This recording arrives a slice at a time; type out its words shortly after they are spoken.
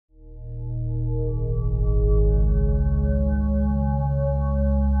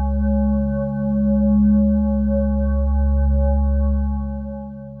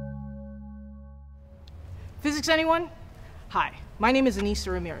Physics, anyone? Hi, my name is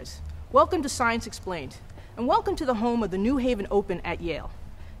Ainissa Ramirez. Welcome to Science Explained, and welcome to the home of the New Haven Open at Yale.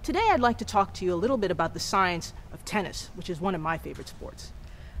 Today I'd like to talk to you a little bit about the science of tennis, which is one of my favorite sports.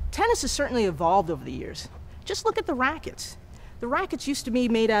 Tennis has certainly evolved over the years. Just look at the rackets. The rackets used to be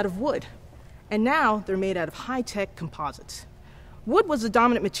made out of wood, and now they're made out of high-tech composites. Wood was the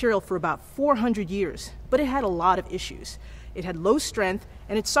dominant material for about 400 years, but it had a lot of issues. It had low strength,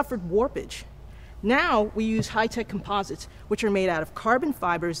 and it suffered warpage. Now we use high-tech composites, which are made out of carbon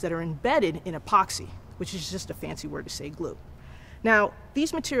fibers that are embedded in epoxy, which is just a fancy word to say glue. Now,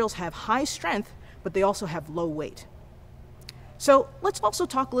 these materials have high strength, but they also have low weight. So let's also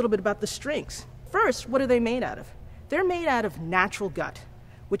talk a little bit about the strings. First, what are they made out of? They're made out of natural gut,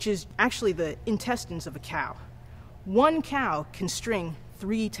 which is actually the intestines of a cow. One cow can string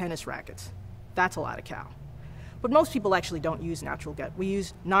 3 tennis rackets. That's a lot of cow. But most people actually don't use natural gut. We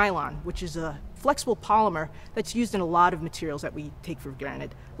use nylon, which is a flexible polymer that's used in a lot of materials that we take for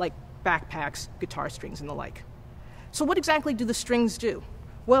granted, like backpacks, guitar strings, and the like. So what exactly do the strings do?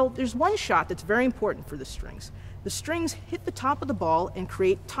 Well, there's one shot that's very important for the strings. The strings hit the top of the ball and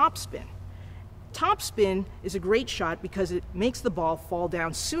create topspin. Topspin is a great shot because it makes the ball fall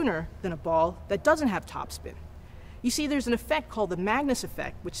down sooner than a ball that doesn't have topspin. You see, there's an effect called the Magnus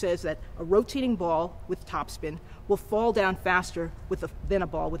effect, which says that a rotating ball with topspin will fall down faster than a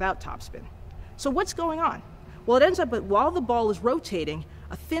ball without topspin. So what's going on? Well, it ends up that while the ball is rotating,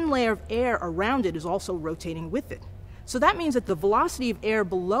 a thin layer of air around it is also rotating with it. So that means that the velocity of air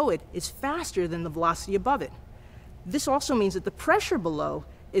below it is faster than the velocity above it. This also means that the pressure below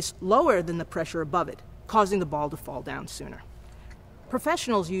is lower than the pressure above it, causing the ball to fall down sooner.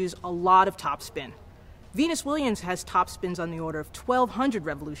 Professionals use a lot of topspin. Venus Williams has topspins on the order of 1,200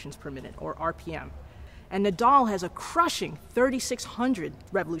 revolutions per minute, or RPM. And Nadal has a crushing 3,600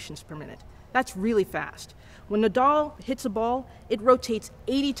 revolutions per minute. That's really fast. When Nadal hits a ball, it rotates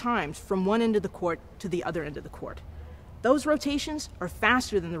 80 times from one end of the court to the other end of the court. Those rotations are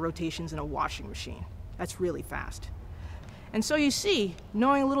faster than the rotations in a washing machine. That's really fast. And so you see,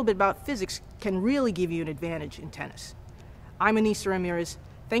 knowing a little bit about physics can really give you an advantage in tennis. I'm Ainissa Ramirez.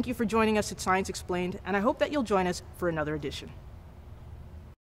 Thank you for joining us at Science Explained, and I hope that you'll join us for another edition.